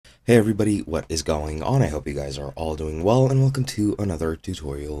Hey everybody, what is going on? I hope you guys are all doing well, and welcome to another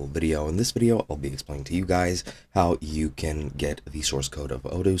tutorial video. In this video, I'll be explaining to you guys how you can get the source code of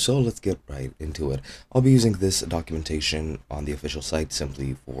Odoo, so let's get right into it. I'll be using this documentation on the official site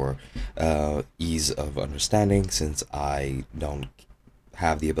simply for ease of understanding, since I don't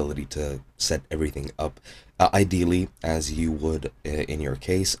have the ability to set everything up ideally as you would in your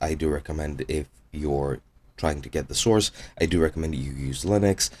case. I do recommend, if you're trying to get the source, I do recommend you use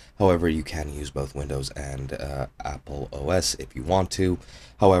Linux. However, you can use both Windows and Apple OS if you want to.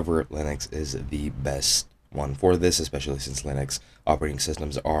 However, Linux is the best one for this, especially since Linux operating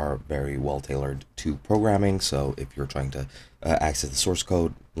systems are very well tailored to programming. So if you're trying to access the source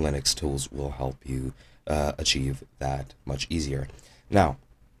code, Linux tools will help you achieve that much easier. Now,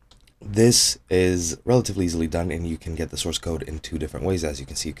 this is relatively easily done, and you can get the source code in two different ways. As you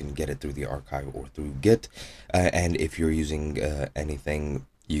can see, you can get it through the archive or through Git. And if you're using anything,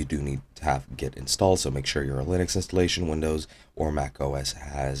 you do need to have Git installed. So make sure your Linux installation, Windows or Mac OS,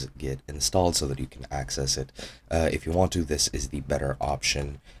 has Git installed so that you can access it. If you want to, this is the better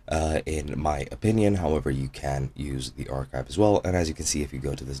option in my opinion. However, you can use the archive as well. And as you can see, if you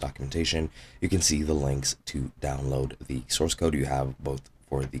go to this documentation, you can see the links to download the source code. You have both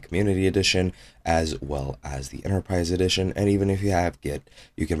for the community edition as well as the enterprise edition. And even if you have Git,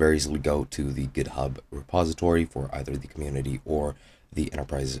 you can very easily go to the GitHub repository for either the community or the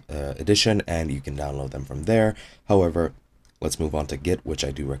enterprise edition, and you can download them from there. However, let's move on to Git, which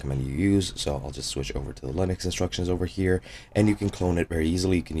I do recommend you use. So I'll just switch over to the Linux instructions over here, and you can clone it very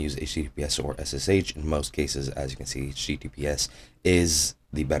easily. You can use HTTPS or SSH. In most cases, as you can see, HTTPS is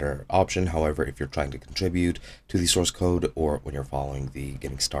the better option. However, if you're trying to contribute to the source code, or when you're following the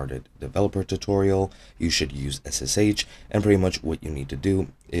getting started developer tutorial, you should use SSH. And pretty much what you need to do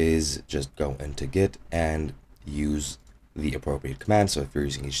is just go into Git and use the appropriate command. So if you're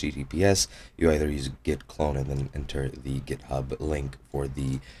using HTTPS, you either use git clone and then enter the GitHub link for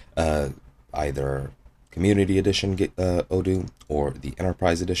the either community edition Odoo or the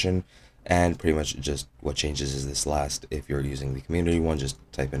enterprise edition. And pretty much just what changes is this last. If you're using the community one, just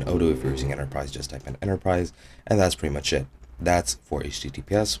type in Odoo. If you're using enterprise, just type in enterprise. And that's pretty much it. That's for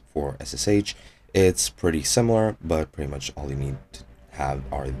HTTPS. For SSH, it's pretty similar, but pretty much all you need to have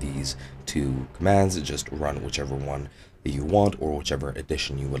are these two commands. Just run whichever one that you want, or whichever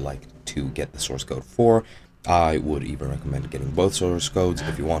edition you would like to get the source code for. I would even recommend getting both source codes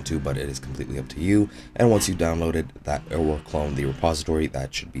if you want to, but it is completely up to you. And once you downloaded that or clone the repository,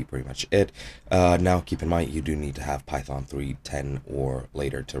 that should be pretty much it. Now, keep in mind, you do need to have Python 3.10 or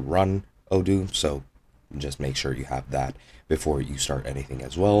later to run Odoo, so just make sure you have that before you start anything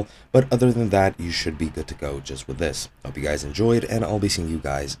as well. But other than that, you should be good to go just with this. Hope you guys enjoyed, and I'll be seeing you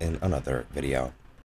guys in another video.